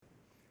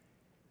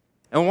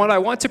And what I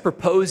want to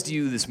propose to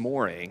you this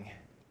morning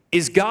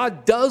is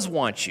God does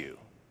want you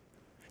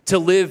to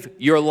live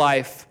your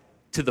life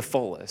to the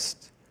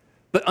fullest,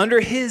 but under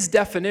his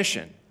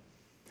definition.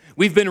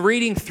 We've been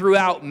reading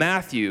throughout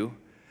Matthew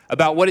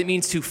about what it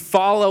means to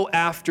follow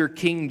after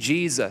King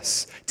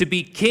Jesus, to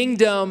be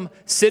kingdom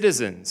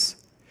citizens.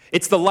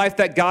 It's the life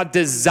that God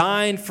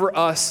designed for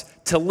us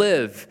to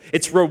live.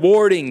 It's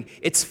rewarding,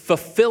 it's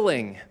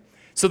fulfilling.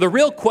 So the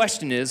real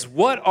question is,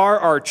 what are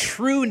our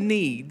true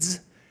needs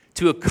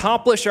to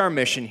accomplish our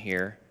mission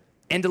here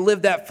and to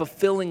live that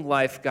fulfilling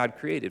life God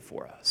created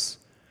for us?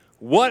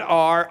 What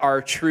are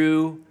our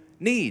true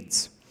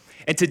needs?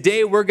 And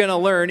today we're going to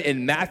learn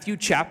in Matthew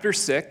chapter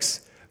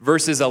 6,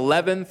 verses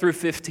 11 through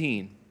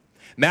 15.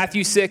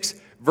 Matthew 6,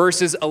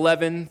 verses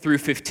 11 through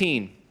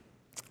 15.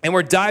 And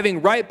we're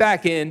diving right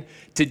back in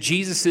to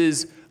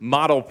Jesus'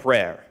 model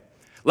prayer.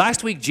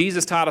 Last week,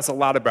 Jesus taught us a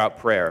lot about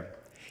prayer.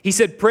 He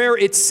said prayer,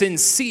 it's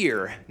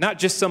sincere, not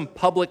just some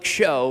public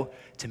show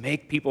to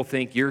make people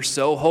think you're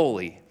so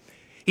holy.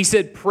 He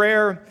said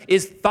prayer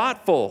is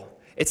thoughtful.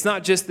 It's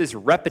not just this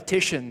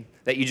repetition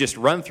that you just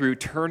run through,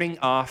 turning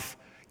off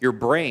your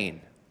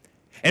brain.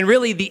 And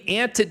really, the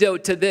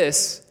antidote to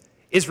this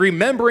is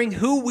remembering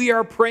who we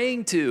are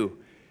praying to.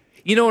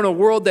 You know, in a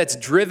world that's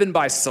driven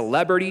by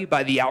celebrity,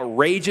 by the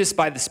outrageous,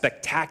 by the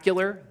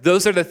spectacular,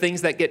 those are the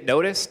things that get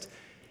noticed.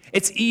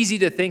 It's easy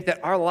to think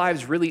that our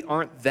lives really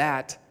aren't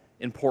that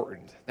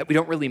important, that we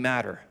don't really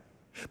matter.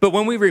 But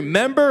when we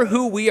remember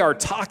who we are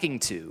talking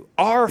to,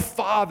 our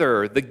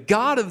Father, the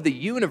God of the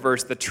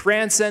universe, the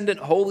transcendent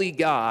holy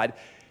God,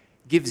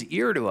 gives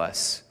ear to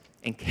us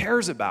and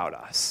cares about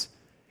us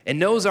and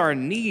knows our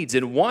needs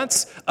and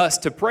wants us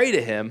to pray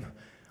to him,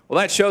 well,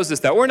 that shows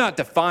us that we're not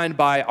defined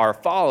by our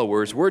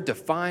followers. We're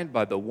defined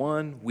by the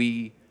one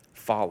we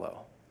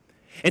follow.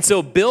 And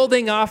so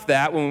building off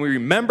that, when we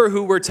remember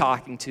who we're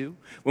talking to,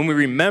 when we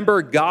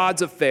remember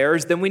God's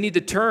affairs, then we need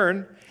to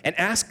turn and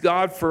ask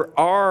God for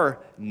our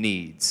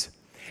needs.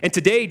 And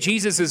today,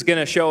 Jesus is going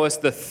to show us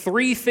the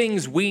 3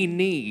 things we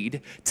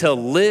need to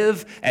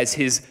live as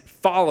his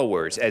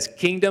followers, as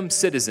kingdom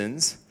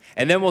citizens,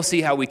 and then we'll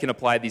see how we can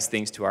apply these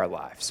things to our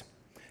lives.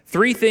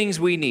 3 things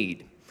we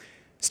need.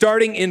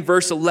 Starting in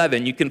verse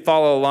 11, you can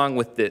follow along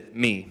with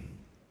me.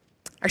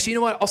 Actually, you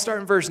know what? I'll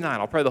start in verse 9.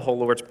 I'll pray the whole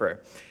Lord's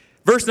Prayer.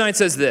 Verse 9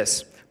 says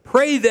this,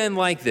 "Pray then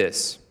like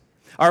this,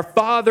 Our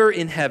Father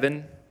in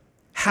heaven,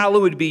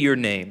 hallowed be your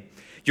name.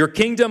 Your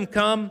kingdom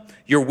come,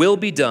 your will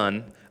be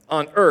done,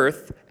 on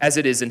earth as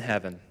it is in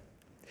heaven.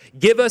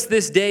 Give us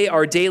this day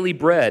our daily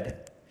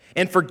bread,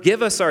 and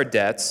forgive us our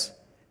debts,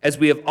 as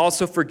we have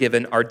also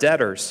forgiven our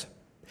debtors.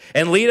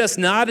 And lead us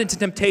not into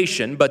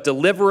temptation, but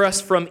deliver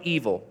us from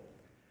evil.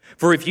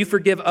 For if you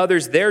forgive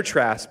others their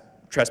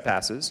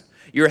trespasses,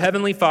 your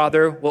heavenly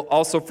Father will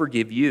also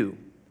forgive you.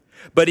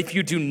 But if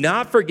you do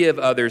not forgive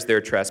others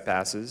their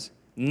trespasses,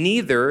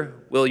 neither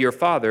will your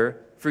Father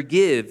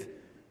forgive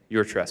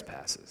your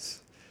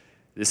trespasses."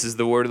 This is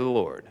the word of the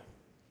Lord.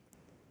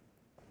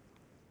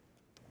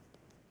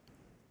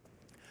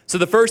 So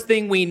the first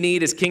thing we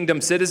need as kingdom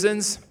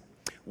citizens,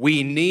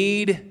 we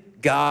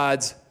need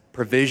God's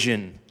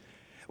provision.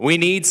 We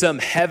need some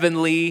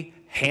heavenly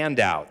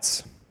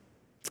handouts.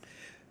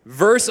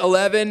 Verse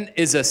 11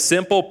 is a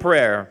simple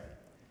prayer.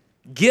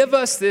 Give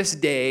us this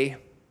day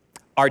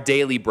our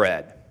daily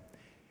bread.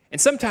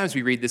 And sometimes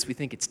we read this, we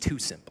think it's too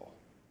simple.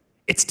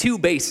 It's too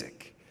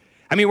basic.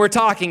 I mean, we're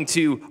talking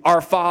to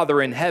our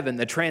Father in heaven,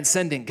 the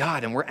transcendent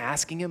God, and we're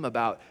asking him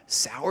about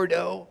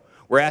sourdough.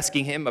 We're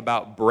asking him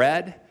about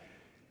bread.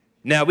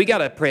 Now, we got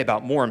to pray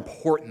about more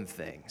important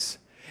things.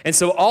 And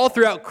so all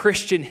throughout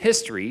Christian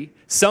history,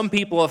 some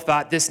people have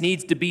thought this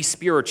needs to be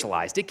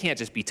spiritualized. It can't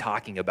just be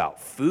talking about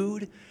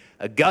food.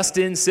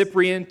 Augustine,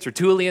 Cyprian,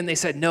 Tertullian, they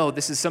said, no,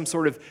 this is some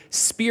sort of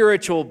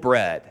spiritual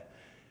bread.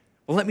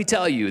 Well, let me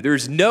tell you,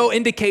 there's no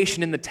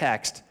indication in the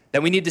text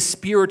that we need to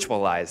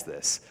spiritualize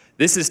this.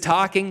 This is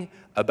talking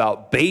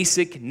about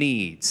basic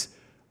needs,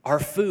 our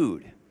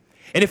food.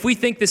 And if we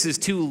think this is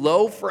too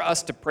low for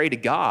us to pray to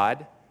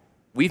God,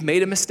 we've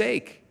made a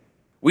mistake.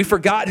 We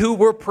forgot who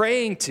we're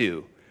praying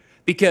to,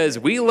 because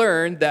we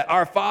learned that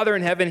our Father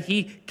in heaven,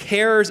 he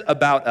cares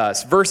about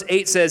us. Verse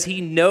 8 says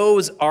he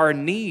knows our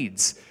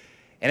needs.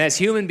 And as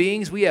human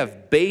beings, we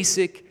have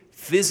basic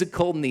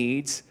physical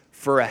needs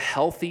for a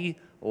healthy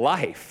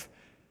life.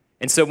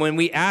 And so when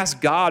we ask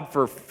God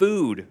for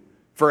food,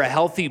 for a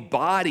healthy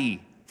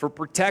body, for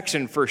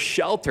protection, for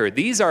shelter,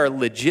 these are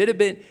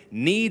legitimate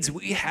needs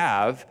we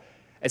have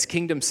as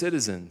kingdom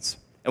citizens.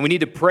 And we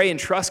need to pray and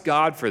trust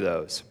God for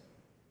those.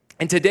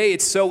 And today,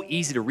 it's so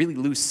easy to really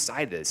lose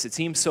sight of this. It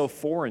seems so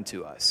foreign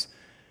to us.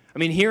 I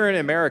mean, here in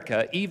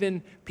America,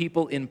 even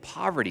people in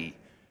poverty,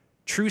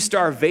 true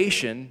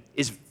starvation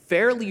is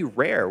fairly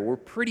rare. We're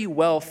pretty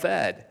well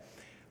fed.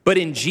 But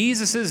in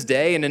Jesus'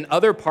 day and in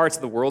other parts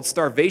of the world,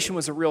 starvation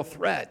was a real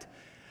threat.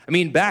 I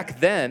mean, back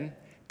then,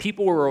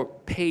 people were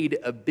paid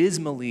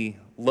abysmally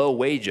low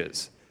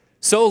wages,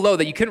 so low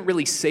that you couldn't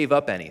really save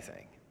up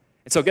anything.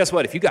 And so guess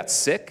what? If you got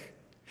sick,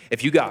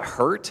 if you got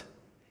hurt,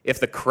 if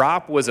the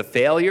crop was a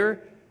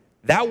failure,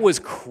 That was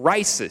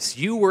crisis.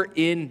 You were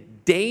in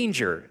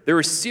danger. There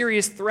were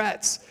serious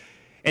threats.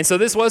 And so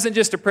this wasn't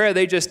just a prayer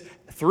they just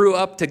threw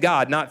up to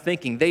God, not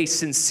thinking. They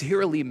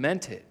sincerely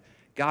meant it.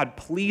 God,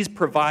 please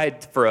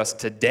provide for us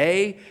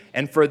today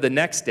and for the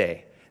next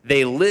day.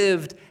 They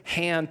lived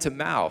hand to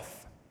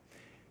mouth.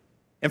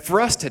 And for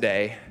us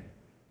today,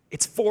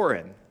 it's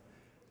foreign.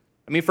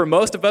 I mean, for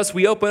most of us,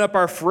 we open up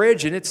our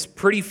fridge and it's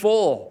pretty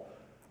full.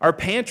 Our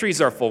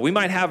pantries are full. We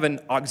might have an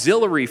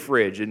auxiliary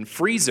fridge and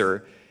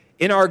freezer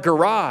in our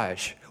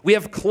garage. We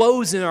have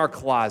clothes in our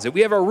closet.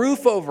 We have a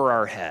roof over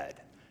our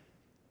head.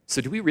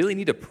 So do we really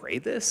need to pray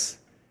this?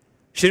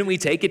 Shouldn't we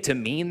take it to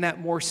mean that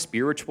more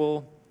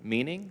spiritual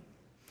meaning?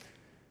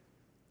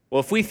 Well,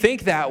 if we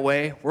think that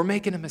way, we're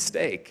making a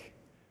mistake,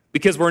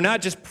 because we're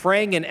not just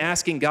praying and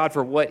asking God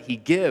for what he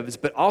gives,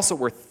 but also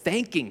we're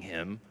thanking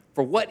him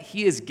for what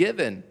he has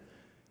given.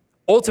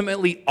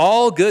 Ultimately,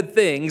 all good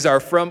things are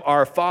from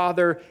our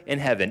Father in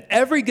heaven.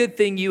 Every good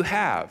thing you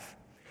have.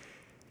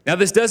 Now,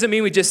 this doesn't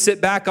mean we just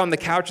sit back on the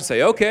couch and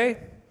say, okay,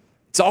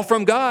 it's all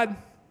from God.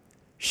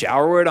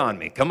 Shower it on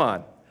me. Come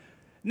on.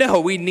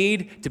 No, we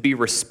need to be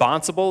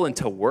responsible and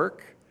to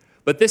work.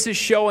 But this is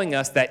showing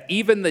us that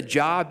even the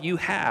job you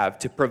have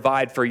to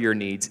provide for your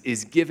needs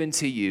is given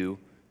to you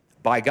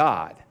by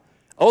God.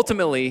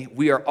 Ultimately,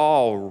 we are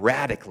all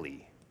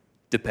radically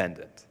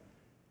dependent.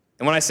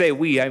 And when I say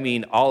we, I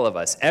mean all of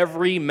us,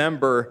 every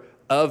member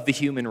of the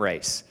human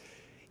race.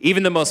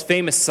 Even the most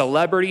famous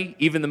celebrity,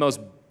 even the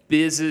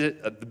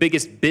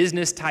biggest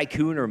business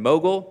tycoon or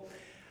mogul.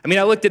 I mean,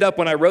 I looked it up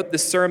when I wrote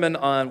this sermon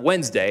on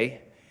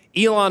Wednesday.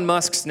 Elon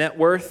Musk's net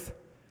worth,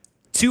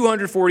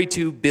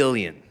 $242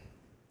 billion.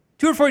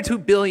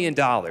 $242 billion.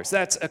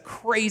 That's a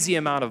crazy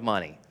amount of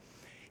money.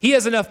 He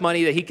has enough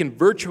money that he can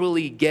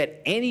virtually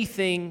get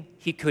anything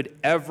he could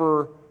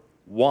ever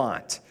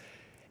want.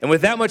 And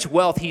with that much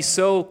wealth, he's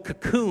so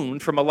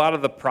cocooned from a lot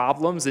of the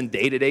problems and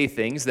day-to-day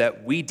things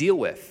that we deal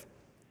with.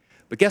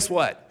 But guess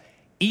what?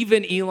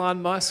 Even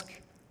Elon Musk,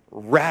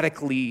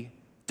 radically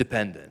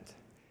dependent.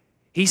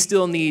 He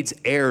still needs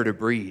air to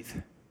breathe.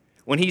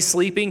 When he's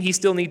sleeping, he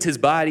still needs his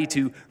body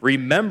to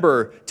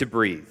remember to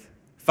breathe.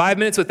 5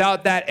 minutes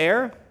without that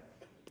air,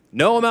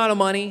 no amount of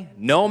money,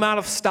 no amount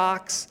of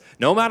stocks,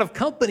 no amount of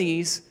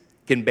companies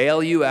can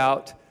bail you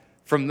out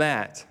from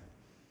that.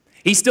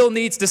 He still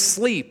needs to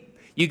sleep.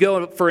 You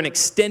go for an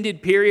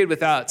extended period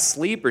without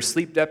sleep or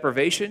sleep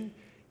deprivation,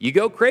 you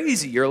go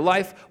crazy. Your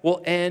life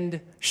will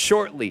end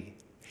shortly.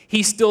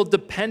 He's still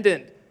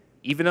dependent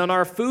even on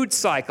our food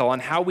cycle,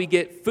 on how we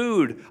get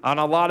food, on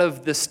a lot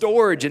of the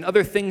storage and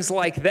other things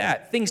like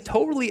that, things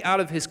totally out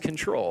of his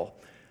control.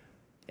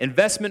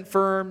 Investment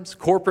firms,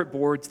 corporate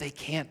boards, they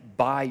can't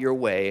buy your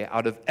way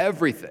out of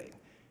everything.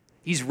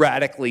 He's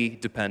radically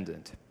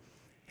dependent.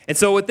 And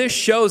so what this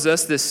shows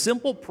us, this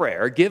simple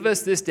prayer, give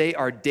us this day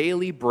our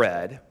daily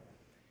bread,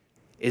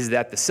 is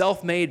that the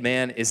self-made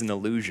man is an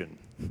illusion.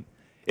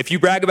 If you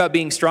brag about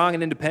being strong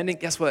and independent,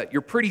 guess what?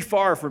 You're pretty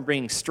far from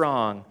being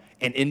strong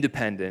and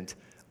independent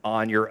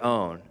on your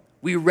own.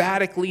 We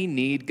radically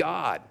need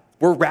God.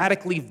 We're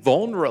radically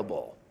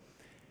vulnerable.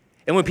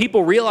 And when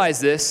people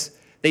realize this,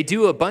 they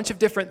do a bunch of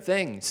different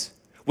things.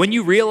 When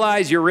you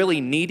realize you're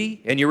really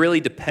needy and you're really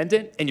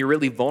dependent and you're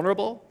really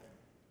vulnerable,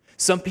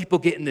 some people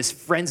get in this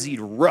frenzied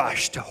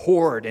rush to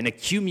hoard and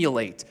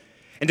accumulate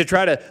and to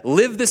try to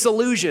live this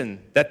illusion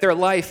that their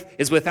life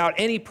is without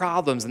any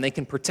problems and they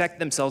can protect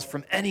themselves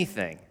from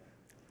anything.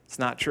 It's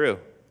not true.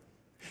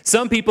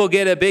 Some people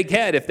get a big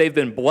head if they've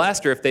been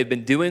blessed or if they've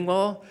been doing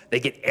well. They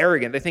get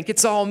arrogant. They think,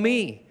 it's all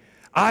me.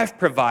 I've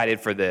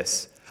provided for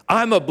this.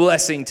 I'm a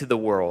blessing to the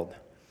world.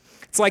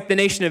 It's like the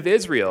nation of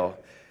Israel.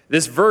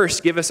 This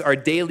verse, give us our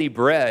daily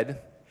bread,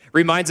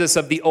 reminds us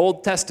of the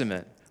Old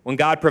Testament when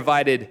God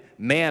provided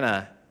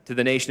manna to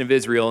the nation of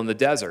Israel in the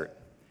desert.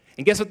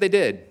 And guess what they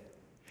did?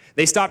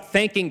 They stopped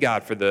thanking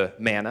God for the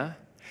manna.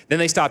 Then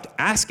they stopped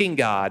asking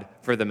God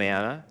for the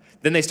manna.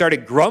 Then they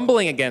started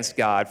grumbling against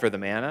God for the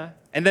manna.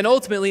 And then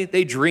ultimately,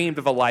 they dreamed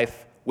of a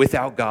life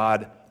without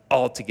God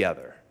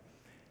altogether.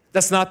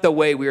 That's not the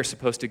way we are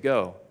supposed to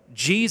go.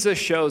 Jesus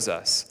shows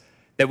us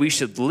that we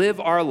should live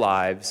our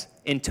lives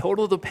in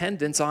total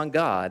dependence on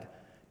God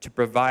to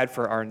provide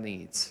for our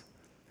needs.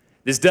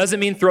 This doesn't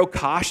mean throw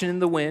caution in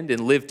the wind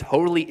and live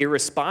totally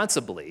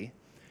irresponsibly.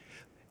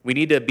 We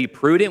need to be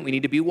prudent, we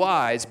need to be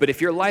wise, but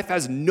if your life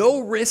has no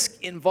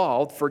risk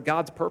involved for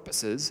God's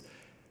purposes,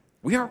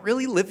 we aren't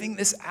really living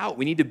this out.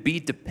 We need to be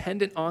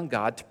dependent on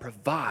God to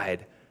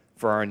provide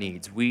for our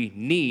needs. We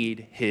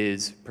need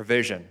his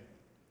provision.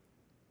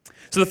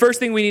 So the first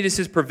thing we need is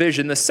his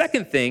provision. The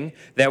second thing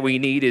that we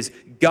need is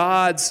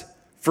God's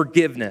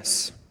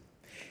forgiveness.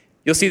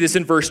 You'll see this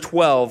in verse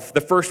 12.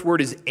 The first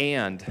word is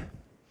and.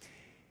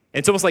 And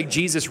it's almost like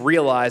Jesus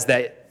realized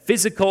that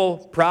physical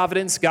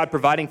providence, God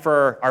providing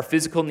for our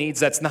physical needs,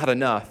 that's not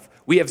enough.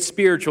 We have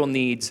spiritual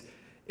needs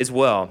as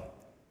well.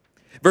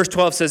 Verse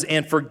 12 says,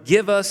 and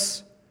forgive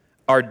us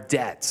our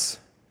debts.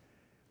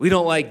 We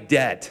don't like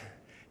debt.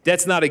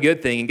 Debt's not a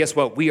good thing. And guess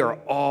what? We are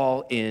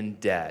all in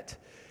debt.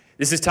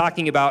 This is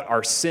talking about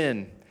our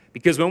sin.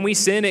 Because when we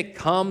sin, it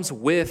comes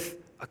with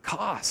a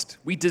cost.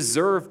 We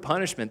deserve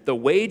punishment. The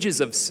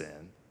wages of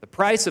sin, the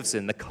price of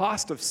sin, the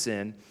cost of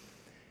sin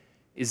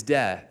is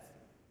death.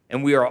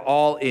 And we are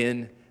all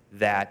in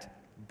that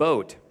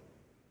boat.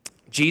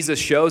 Jesus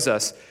shows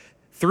us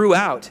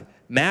throughout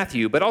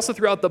Matthew, but also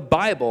throughout the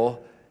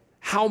Bible,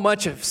 how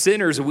much of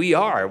sinners we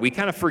are. We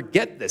kind of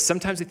forget this.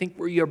 Sometimes we think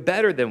we are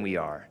better than we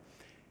are.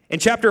 In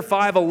chapter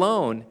 5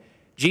 alone,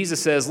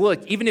 Jesus says,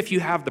 look, even if you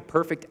have the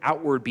perfect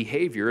outward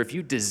behavior, if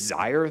you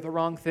desire the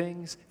wrong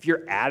things, if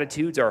your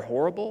attitudes are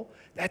horrible,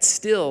 that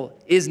still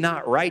is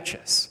not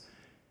righteous.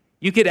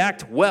 You could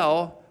act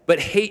well, but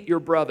hate your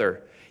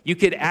brother. You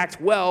could act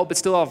well, but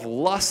still have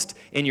lust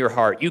in your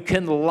heart. You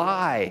can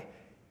lie.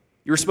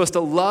 You're supposed to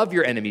love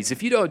your enemies.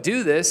 If you don't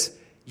do this,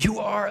 you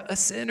are a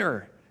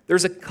sinner.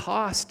 There's a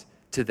cost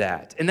to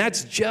that. And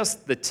that's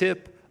just the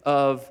tip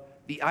of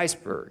the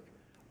iceberg.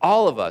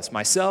 All of us,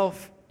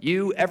 myself,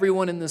 you,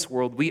 everyone in this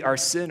world, we are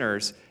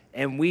sinners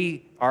and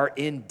we are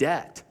in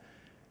debt.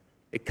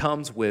 It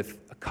comes with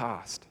a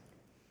cost.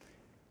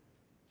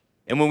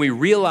 And when we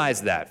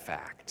realize that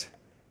fact,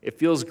 it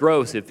feels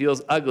gross, it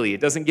feels ugly,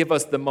 it doesn't give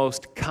us the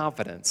most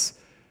confidence.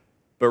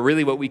 But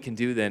really what we can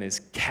do then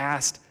is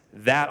cast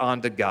that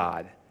onto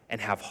God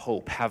and have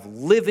hope, have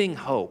living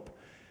hope.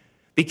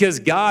 Because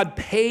God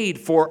paid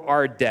for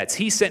our debts.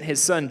 He sent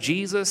his son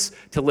Jesus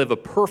to live a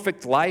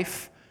perfect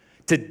life,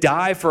 to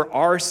die for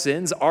our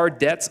sins, our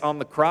debts on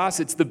the cross.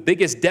 It's the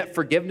biggest debt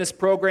forgiveness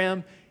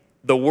program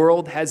the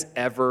world has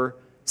ever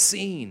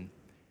seen.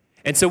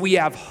 And so we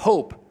have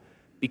hope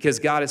because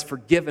God has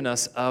forgiven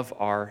us of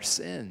our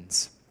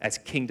sins as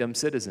kingdom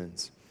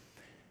citizens.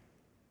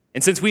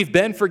 And since we've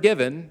been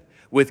forgiven,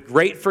 with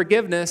great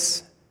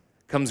forgiveness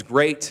comes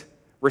great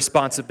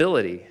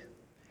responsibility.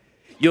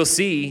 You'll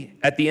see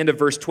at the end of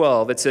verse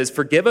 12, it says,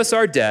 "Forgive us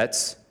our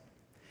debts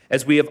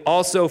as we have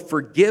also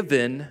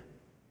forgiven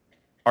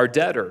our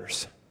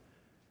debtors."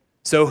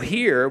 So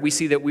here we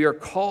see that we are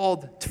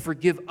called to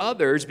forgive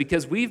others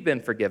because we've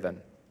been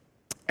forgiven.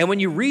 And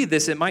when you read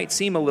this, it might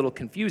seem a little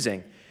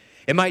confusing.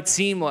 It might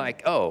seem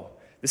like, oh,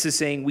 this is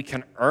saying we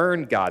can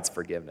earn God's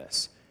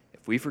forgiveness.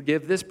 If we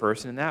forgive this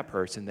person and that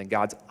person, then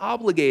God's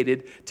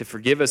obligated to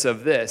forgive us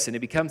of this, and it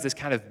becomes this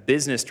kind of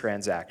business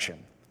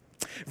transaction.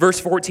 Verse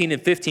 14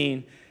 and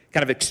 15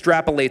 kind of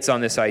extrapolates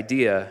on this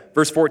idea.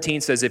 Verse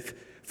 14 says,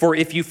 "For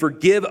if you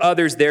forgive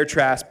others their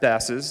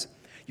trespasses,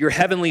 your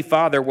heavenly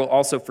Father will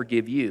also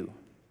forgive you.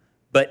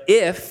 But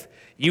if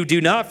you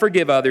do not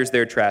forgive others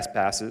their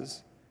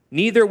trespasses,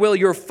 neither will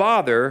your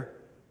Father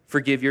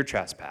forgive your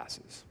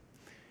trespasses."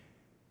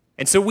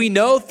 And so we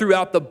know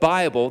throughout the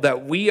Bible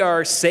that we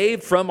are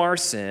saved from our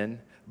sin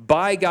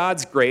by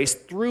God's grace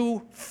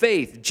through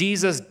faith.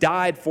 Jesus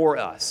died for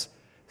us.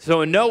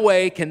 So in no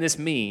way can this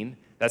mean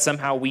that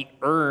somehow we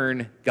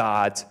earn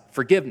God's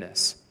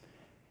forgiveness.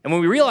 And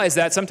when we realize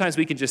that, sometimes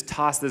we can just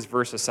toss this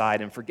verse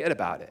aside and forget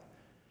about it.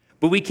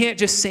 But we can't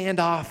just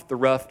sand off the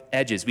rough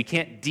edges. We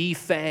can't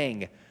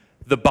defang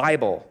the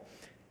Bible.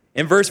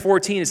 In verse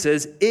 14, it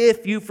says,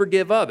 "If you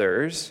forgive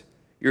others,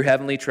 your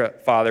heavenly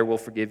Father will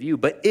forgive you.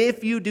 But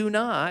if you do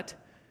not,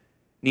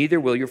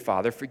 neither will your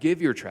Father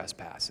forgive your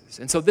trespasses."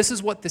 And so this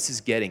is what this is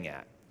getting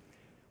at.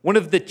 One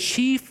of the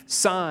chief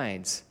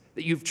signs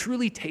that you've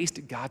truly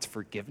tasted God's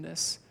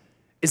forgiveness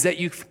is that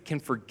you can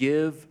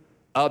forgive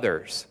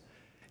others.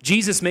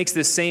 Jesus makes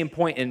this same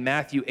point in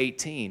Matthew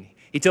 18.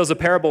 He tells a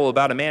parable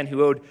about a man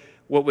who owed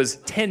what was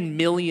 $10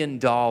 million.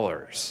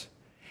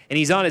 And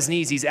he's on his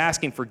knees, he's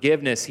asking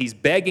forgiveness, he's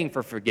begging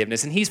for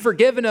forgiveness, and he's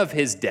forgiven of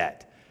his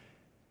debt.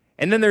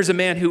 And then there's a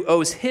man who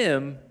owes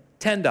him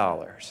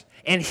 $10,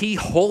 and he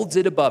holds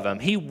it above him.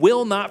 He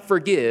will not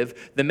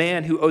forgive the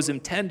man who owes him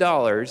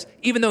 $10,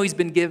 even though he's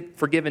been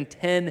forgiven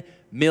 $10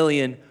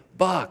 million.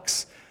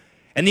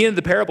 And the end of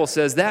the parable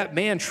says that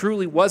man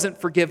truly wasn't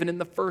forgiven in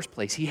the first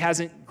place. He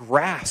hasn't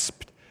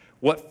grasped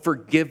what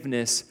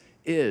forgiveness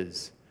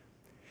is.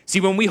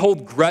 See, when we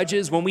hold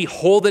grudges, when we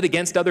hold it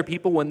against other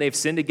people when they've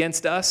sinned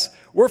against us,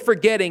 we're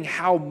forgetting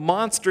how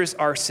monstrous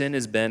our sin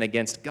has been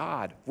against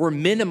God. We're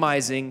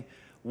minimizing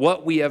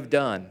what we have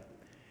done.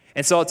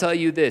 And so I'll tell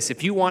you this,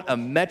 if you want a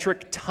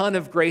metric ton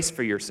of grace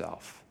for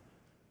yourself,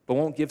 but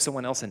won't give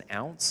someone else an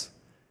ounce,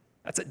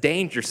 that's a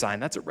danger sign.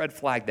 That's a red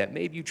flag that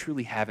maybe you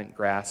truly haven't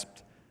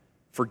grasped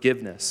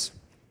forgiveness.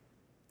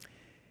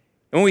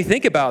 And when we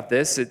think about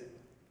this,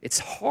 it's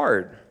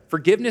hard.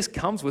 Forgiveness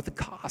comes with a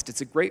cost.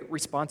 It's a great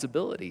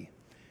responsibility.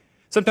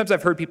 Sometimes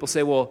I've heard people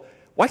say, well,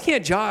 why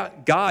can't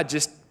God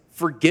just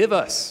forgive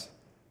us?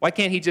 Why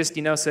can't he just,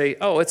 say,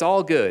 oh, it's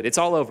all good, it's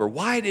all over?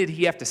 Why did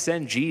he have to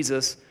send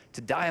Jesus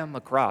to die on the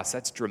cross?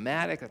 That's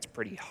dramatic, that's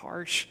pretty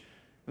harsh.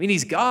 I mean,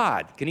 he's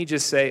God. Can he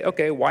just say,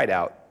 okay, white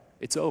out,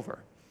 it's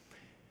over?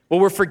 Well,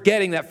 we're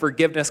forgetting that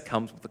forgiveness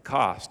comes with a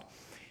cost.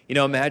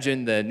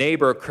 Imagine the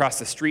neighbor across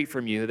the street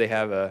from you, they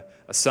have a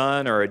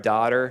son or a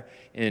daughter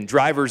in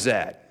driver's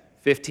ed,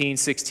 15,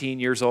 16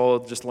 years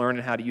old, just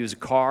learning how to use a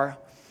car.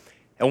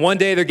 And one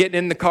day they're getting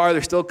in the car,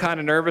 they're still kind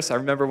of nervous. I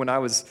remember when I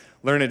was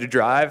learning to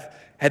drive,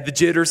 had the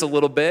jitters a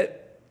little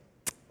bit,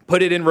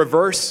 put it in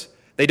reverse.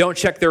 They don't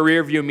check their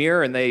rearview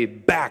mirror and they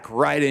back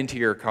right into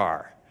your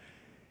car.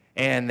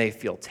 And they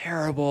feel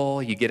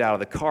terrible. You get out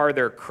of the car,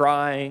 they're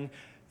crying.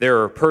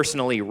 They're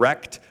personally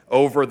wrecked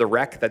over the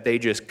wreck that they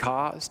just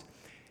caused.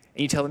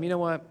 And you tell them, you know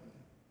what?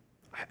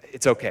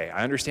 It's okay.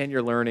 I understand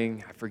you're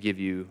learning. I forgive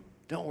you.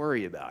 Don't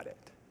worry about it.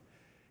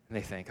 And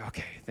they think,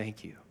 okay,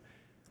 thank you.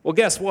 Well,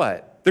 guess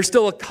what? There's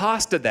still a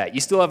cost to that.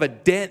 You still have a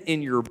dent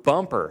in your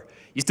bumper.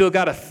 You still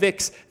got to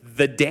fix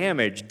the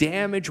damage.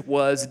 Damage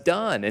was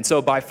done. And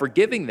so by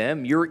forgiving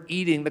them, you're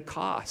eating the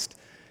cost.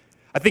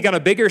 I think on a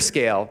bigger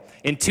scale,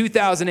 in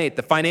 2008,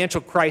 the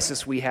financial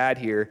crisis we had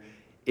here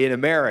in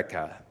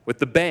America with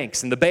the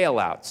banks and the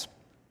bailouts,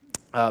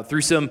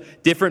 through some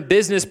different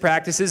business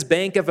practices,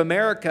 Bank of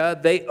America,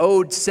 they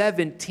owed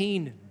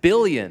 $17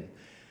 billion.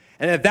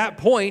 And at that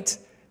point,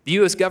 the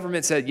U.S.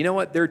 government said, you know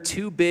what, they're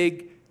too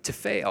big to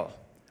fail.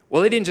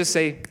 Well, they didn't just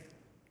say,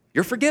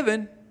 you're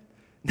forgiven.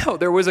 No,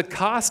 there was a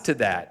cost to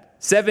that,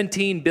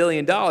 $17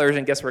 billion,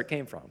 and guess where it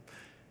came from?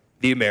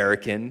 The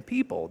American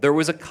people. There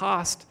was a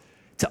cost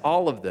to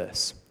all of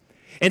this.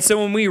 And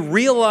so when we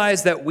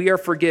realize that we are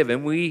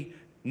forgiven, we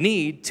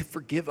need to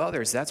forgive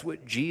others. That's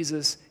what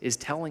Jesus is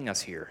telling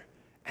us here.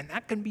 And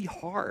that can be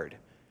hard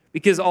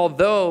because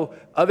although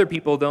other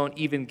people don't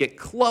even get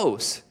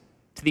close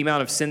to the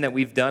amount of sin that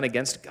we've done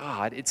against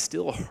God, it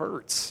still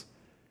hurts.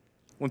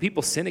 When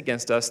people sin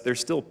against us, there's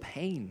still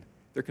pain.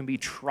 There can be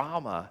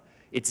trauma.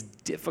 It's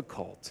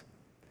difficult.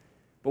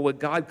 But what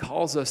God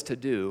calls us to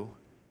do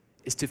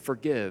is to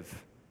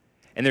forgive.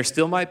 And there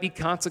still might be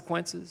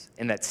consequences,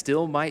 and that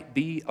still might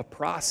be a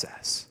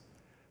process.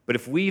 But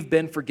if we've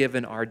been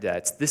forgiven our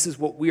debts, this is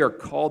what we are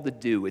called to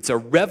do. It's a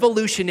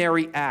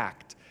revolutionary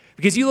act.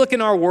 Because you look in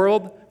our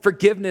world,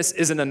 forgiveness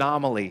is an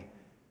anomaly.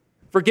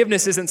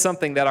 Forgiveness isn't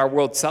something that our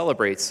world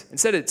celebrates.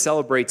 Instead, it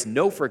celebrates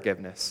no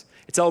forgiveness.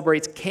 It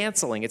celebrates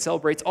canceling. It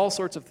celebrates all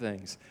sorts of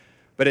things.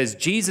 But as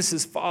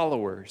Jesus'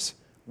 followers,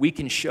 we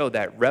can show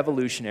that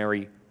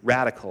revolutionary,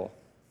 radical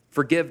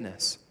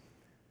forgiveness.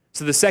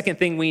 So the second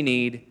thing we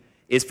need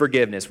is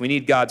forgiveness. We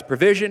need God's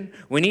provision.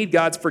 We need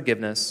God's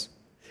forgiveness.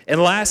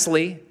 And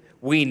lastly,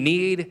 we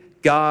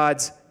need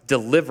God's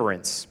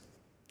deliverance.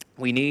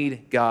 We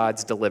need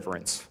God's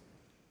deliverance.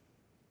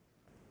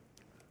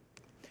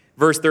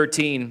 Verse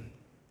 13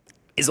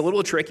 is a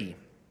little tricky.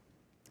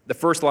 The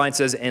first line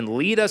says, and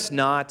lead us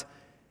not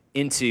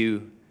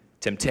into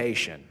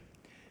temptation.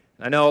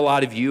 I know a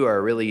lot of you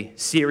are really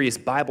serious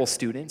Bible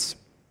students.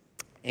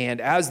 And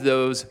as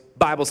those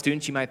Bible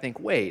students, you might think,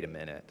 wait a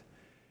minute.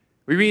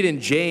 We read in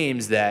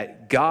James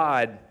that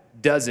God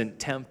doesn't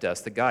tempt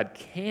us, that God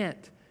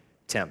can't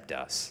tempt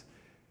us.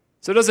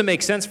 So it doesn't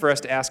make sense for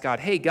us to ask God,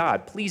 hey,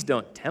 God, please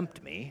don't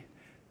tempt me.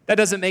 That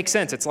doesn't make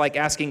sense. It's like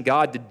asking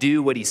God to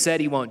do what he said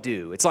he won't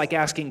do. It's like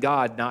asking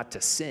God not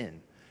to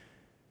sin.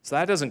 So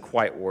that doesn't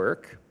quite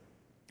work.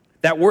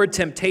 That word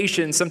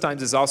temptation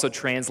sometimes is also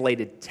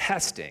translated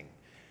testing.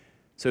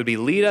 So it would be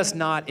lead us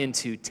not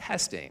into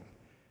testing.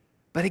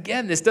 But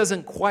again, this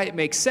doesn't quite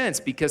make sense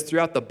because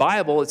throughout the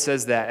Bible, it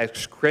says that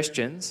as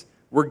Christians,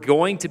 we're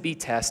going to be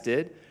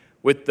tested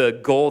with the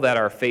goal that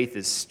our faith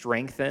is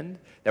strengthened,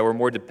 that we're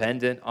more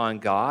dependent on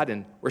God,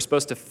 and we're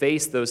supposed to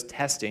face those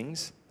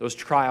testings, those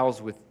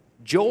trials with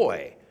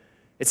joy.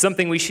 It's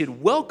something we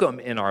should welcome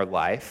in our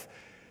life.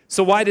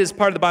 So why does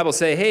part of the Bible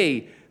say,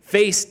 hey,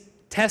 face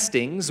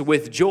testings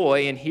with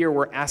joy, and here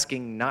we're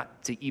asking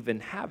not to even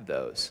have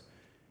those?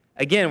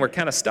 Again, we're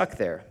kind of stuck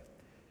there.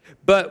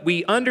 But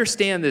we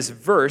understand this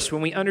verse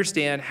when we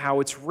understand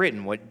how it's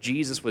written, what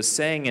Jesus was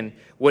saying and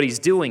what he's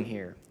doing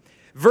here.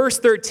 Verse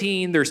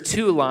 13, there's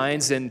two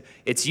lines, and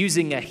it's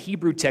using a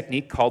Hebrew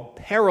technique called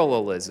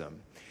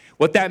parallelism.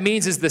 What that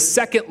means is the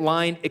second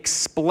line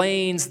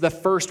explains the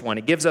first one.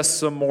 It gives us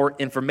some more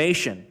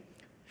information.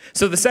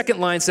 So the second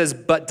line says,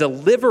 but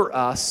deliver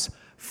us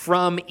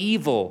from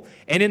evil.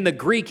 And in the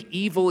Greek,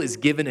 evil is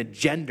given a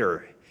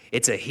gender.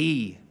 It's a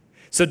he.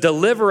 So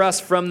deliver us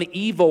from the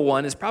evil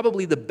one is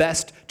probably the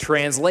best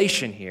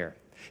translation here.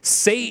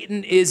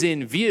 Satan is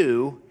in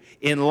view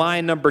in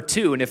line number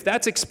 2. And if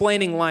that's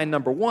explaining line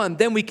number 1,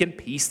 then we can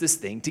piece this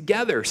thing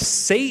together.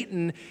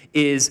 Satan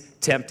is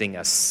tempting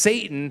us.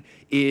 Satan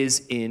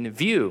is in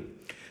view.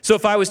 So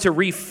if I was to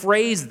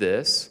rephrase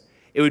this,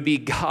 it would be,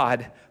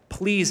 God,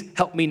 please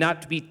help me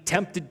not to be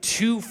tempted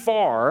too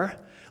far.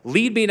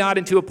 Lead me not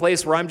into a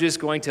place where I'm just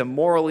going to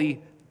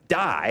morally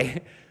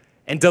die.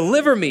 And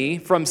deliver me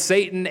from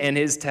Satan and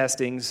his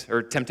testings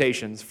or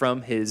temptations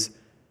from his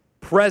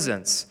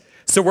presence.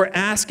 So we're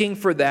asking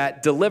for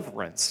that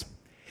deliverance.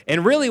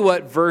 And really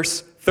what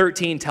verse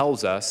 13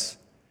 tells us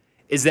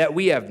is that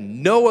we have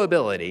no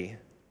ability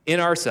in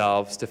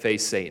ourselves to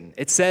face Satan.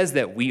 It says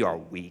that we are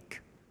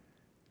weak,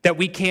 that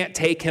we can't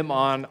take him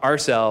on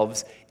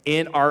ourselves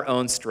in our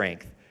own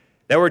strength,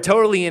 that we're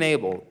totally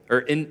unable,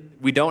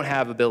 we don't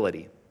have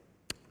ability.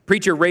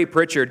 Preacher Ray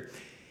Pritchard,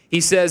 he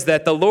says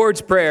that the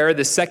Lord's Prayer,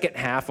 the second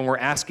half, when we're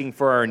asking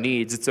for our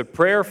needs, it's a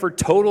prayer for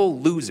total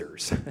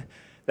losers.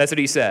 That's what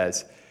he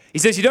says. He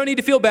says, you don't need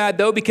to feel bad,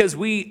 though, because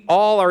we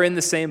all are in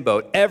the same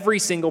boat, every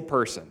single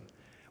person.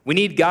 We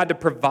need God to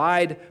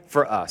provide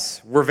for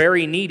us. We're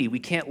very needy. We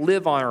can't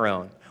live on our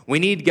own. We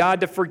need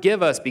God to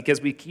forgive us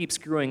because we keep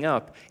screwing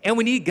up. And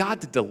we need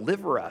God to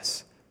deliver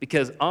us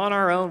because on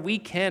our own, we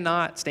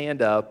cannot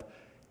stand up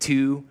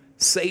to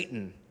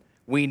Satan.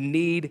 We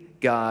need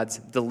God's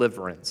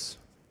deliverance.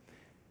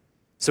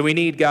 So we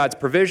need God's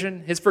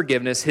provision, his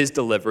forgiveness, his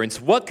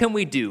deliverance. What can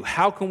we do?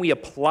 How can we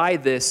apply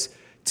this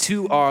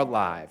to our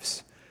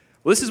lives?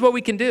 Well, this is what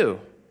we can do.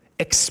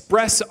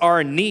 Express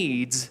our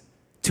needs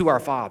to our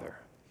Father.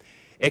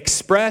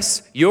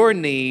 Express your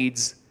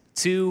needs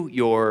to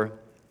your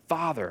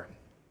Father.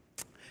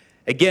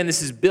 Again,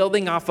 this is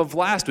building off of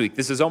last week.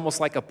 This is almost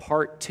like a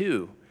part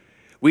 2.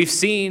 We've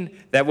seen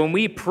that when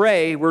we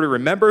pray, we're to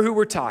remember who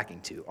we're talking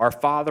to, our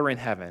Father in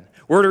heaven.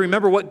 We're to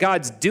remember what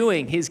God's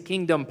doing, his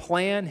kingdom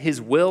plan, his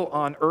will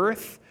on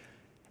earth.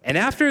 And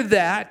after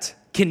that,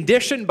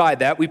 conditioned by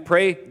that, we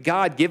pray,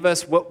 God, give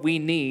us what we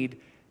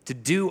need to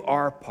do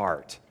our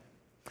part.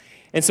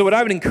 And so what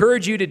I would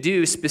encourage you to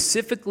do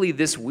specifically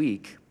this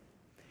week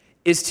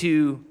is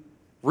to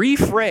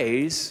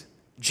rephrase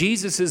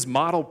Jesus'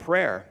 model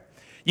prayer.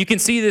 You can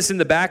see this in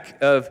the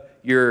back of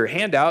your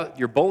handout,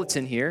 your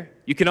bulletin here.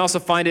 You can also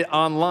find it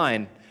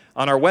online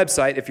on our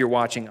website if you're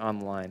watching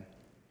online.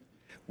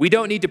 We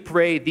don't need to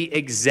pray the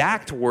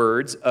exact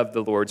words of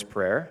the Lord's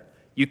Prayer.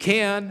 You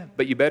can,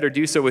 but you better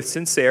do so with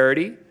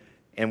sincerity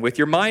and with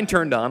your mind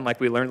turned on, like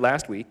we learned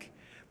last week.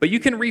 But you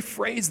can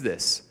rephrase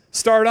this.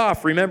 Start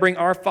off remembering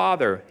our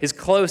Father, his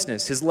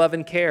closeness, his love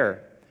and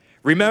care.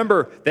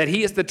 Remember that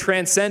he is the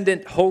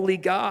transcendent, holy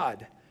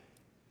God.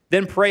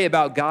 Then pray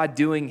about God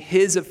doing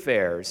his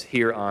affairs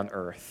here on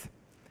earth.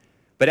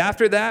 But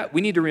after that,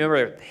 we need to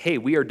remember, hey,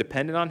 we are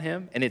dependent on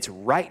him, and it's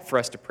right for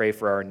us to pray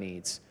for our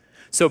needs.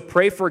 So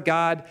pray for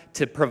God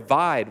to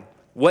provide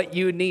what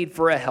you need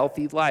for a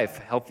healthy life,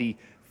 healthy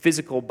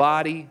physical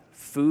body,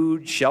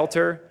 food,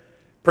 shelter.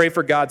 Pray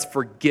for God's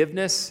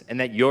forgiveness and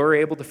that you're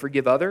able to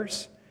forgive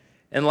others.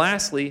 And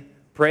lastly,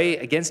 pray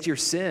against your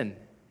sin,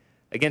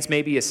 against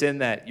maybe a sin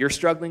that you're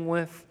struggling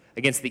with,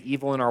 against the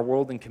evil in our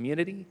world and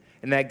community,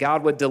 and that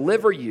God would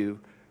deliver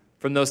you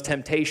from those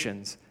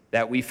temptations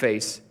that we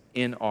face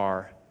in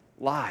our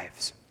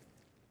lives.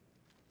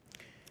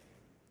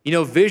 You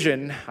know,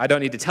 vision, I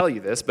don't need to tell you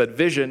this, but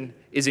vision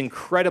is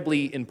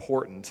incredibly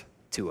important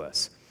to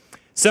us.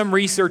 Some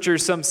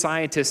researchers, some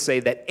scientists say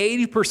that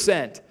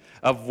 80%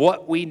 of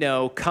what we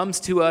know comes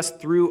to us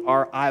through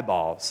our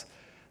eyeballs,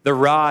 the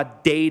raw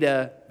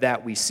data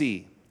that we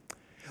see.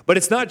 But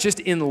it's not just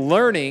in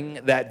learning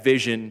that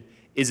vision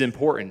is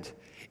important.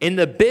 In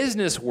the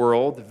business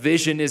world,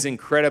 vision is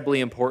incredibly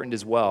important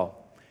as well.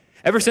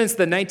 Ever since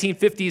the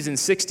 1950s and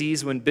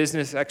 60s, when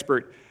business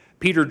expert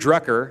Peter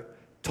Drucker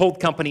told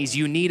companies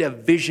you need a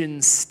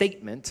vision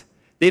statement,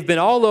 they've been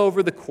all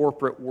over the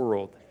corporate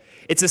world.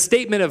 It's a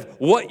statement of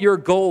what your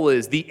goal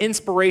is, the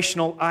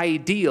inspirational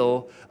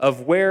ideal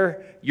of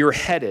where you're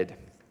headed.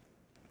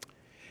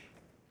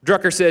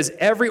 Drucker says,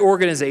 every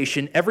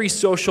organization, every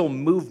social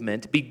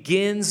movement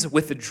begins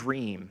with a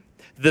dream.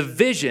 The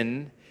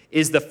vision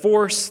is the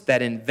force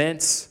that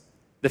invents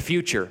the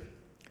future.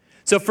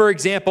 So, for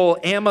example,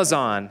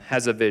 Amazon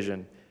has a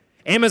vision.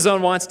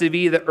 Amazon wants to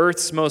be the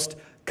Earth's most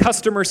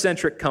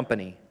customer-centric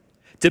company,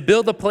 to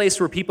build a place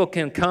where people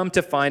can come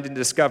to find and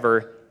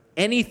discover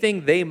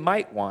anything they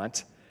might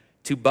want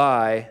to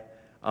buy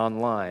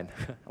online.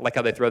 I like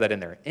how they throw that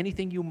in there.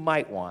 Anything you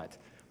might want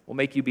will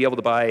make you be able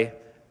to buy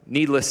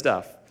needless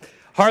stuff.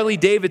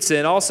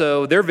 Harley-Davidson,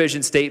 also, their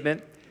vision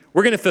statement,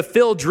 we're going to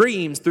fulfill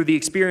dreams through the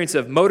experience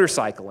of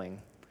motorcycling.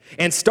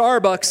 And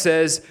Starbucks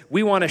says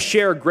we want to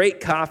share great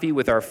coffee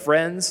with our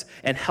friends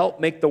and help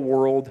make the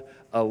world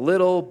a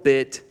little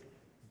bit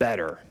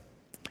better.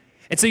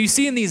 And so you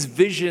see in these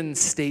vision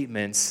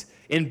statements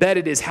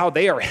embedded is how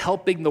they are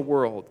helping the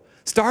world.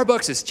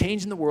 Starbucks is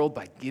changing the world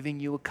by giving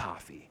you a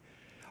coffee.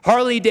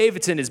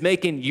 Harley-Davidson is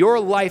making your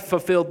life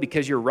fulfilled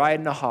because you're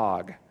riding a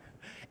hog.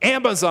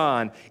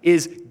 Amazon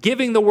is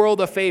giving the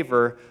world a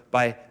favor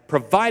by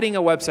providing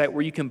a website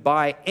where you can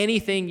buy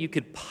anything you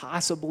could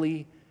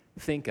possibly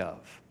think of.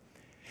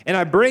 And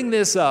I bring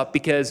this up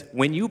because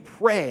when you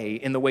pray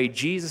in the way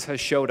Jesus has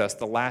showed us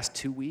the last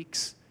 2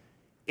 weeks,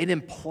 it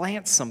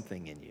implants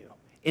something in you.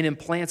 It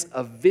implants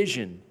a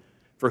vision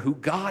for who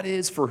God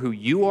is, for who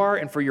you are,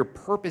 and for your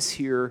purpose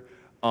here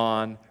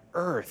on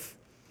earth.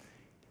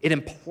 It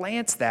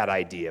implants that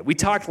idea. We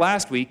talked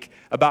last week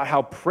about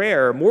how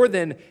prayer, more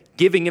than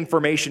giving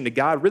information to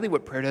God, really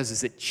what prayer does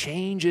is it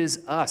changes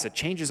us. It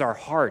changes our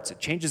hearts. It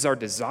changes our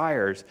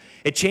desires.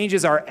 It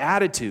changes our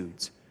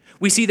attitudes.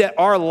 We see that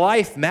our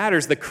life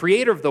matters. The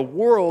creator of the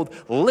world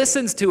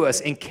listens to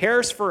us and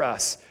cares for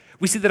us.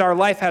 We see that our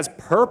life has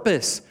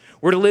purpose.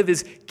 We're to live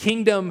as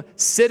kingdom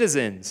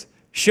citizens,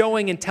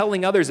 showing and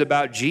telling others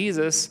about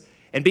Jesus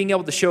and being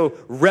able to show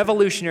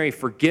revolutionary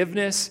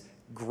forgiveness,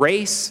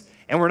 grace,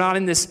 and we're not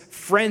in this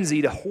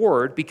frenzy to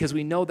hoard because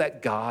we know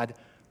that God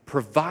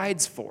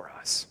provides for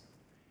us.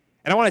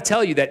 And I want to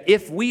tell you that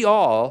if we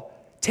all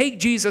take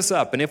Jesus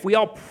up and if we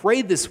all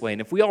pray this way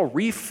and if we all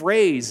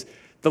rephrase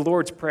the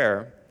Lord's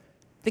Prayer,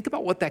 Think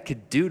about what that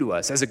could do to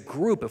us as a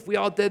group if we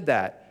all did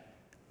that.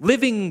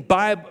 Living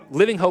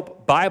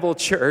Hope Bible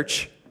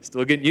Church,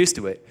 still getting used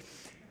to it,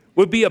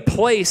 would be a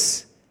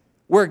place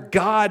where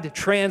God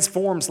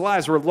transforms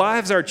lives, where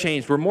lives are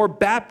changed, where more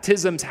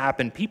baptisms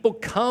happen, people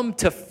come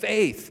to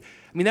faith.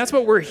 I mean, that's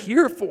what we're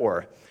here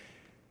for.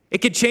 It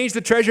could change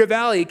the Treasure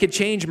Valley. It could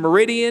change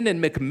Meridian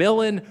and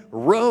McMillan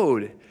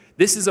Road.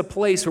 This is a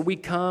place where we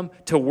come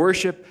to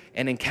worship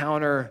and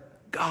encounter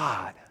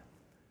God.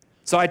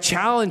 So I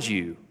challenge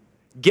you,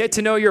 get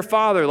to know your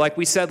Father like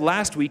we said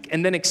last week,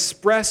 and then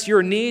express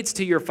your needs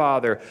to your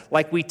Father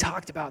like we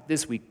talked about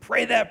this week.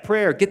 Pray that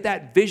prayer, get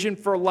that vision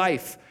for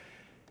life,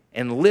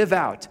 and live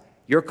out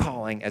your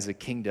calling as a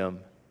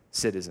kingdom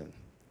citizen.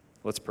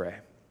 Let's pray.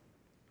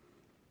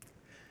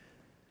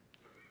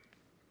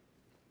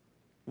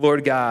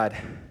 Lord God,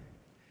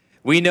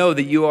 we know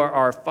that you are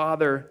our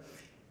Father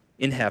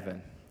in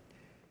heaven.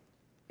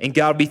 And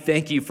God, we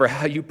thank you for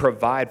how you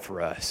provide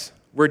for us.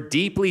 We're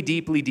deeply,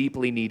 deeply,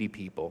 deeply needy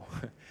people.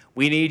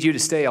 We need you to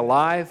stay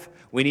alive.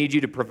 We need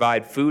you to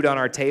provide food on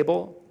our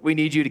table. We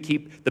need you to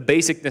keep the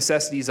basic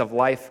necessities of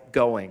life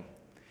going.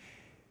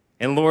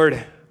 And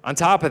Lord, on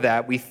top of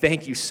that, we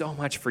thank you so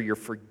much for your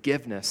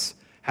forgiveness,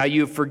 how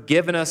you have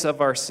forgiven us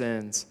of our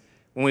sins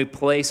when we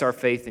place our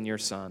faith in your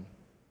Son.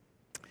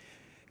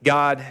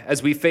 God,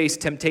 as we face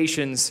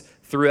temptations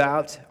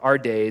throughout our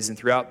days and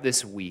throughout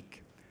this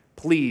week,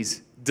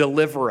 please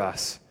deliver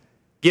us.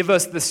 Give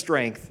us the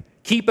strength.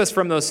 Keep us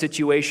from those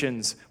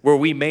situations where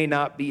we may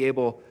not be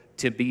able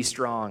to be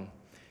strong.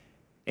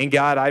 And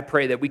God, I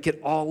pray that we could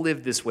all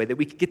live this way, that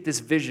we could get this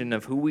vision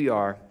of who we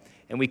are,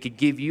 and we could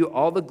give you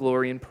all the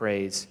glory and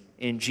praise.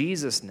 In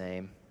Jesus'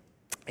 name,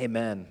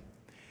 amen.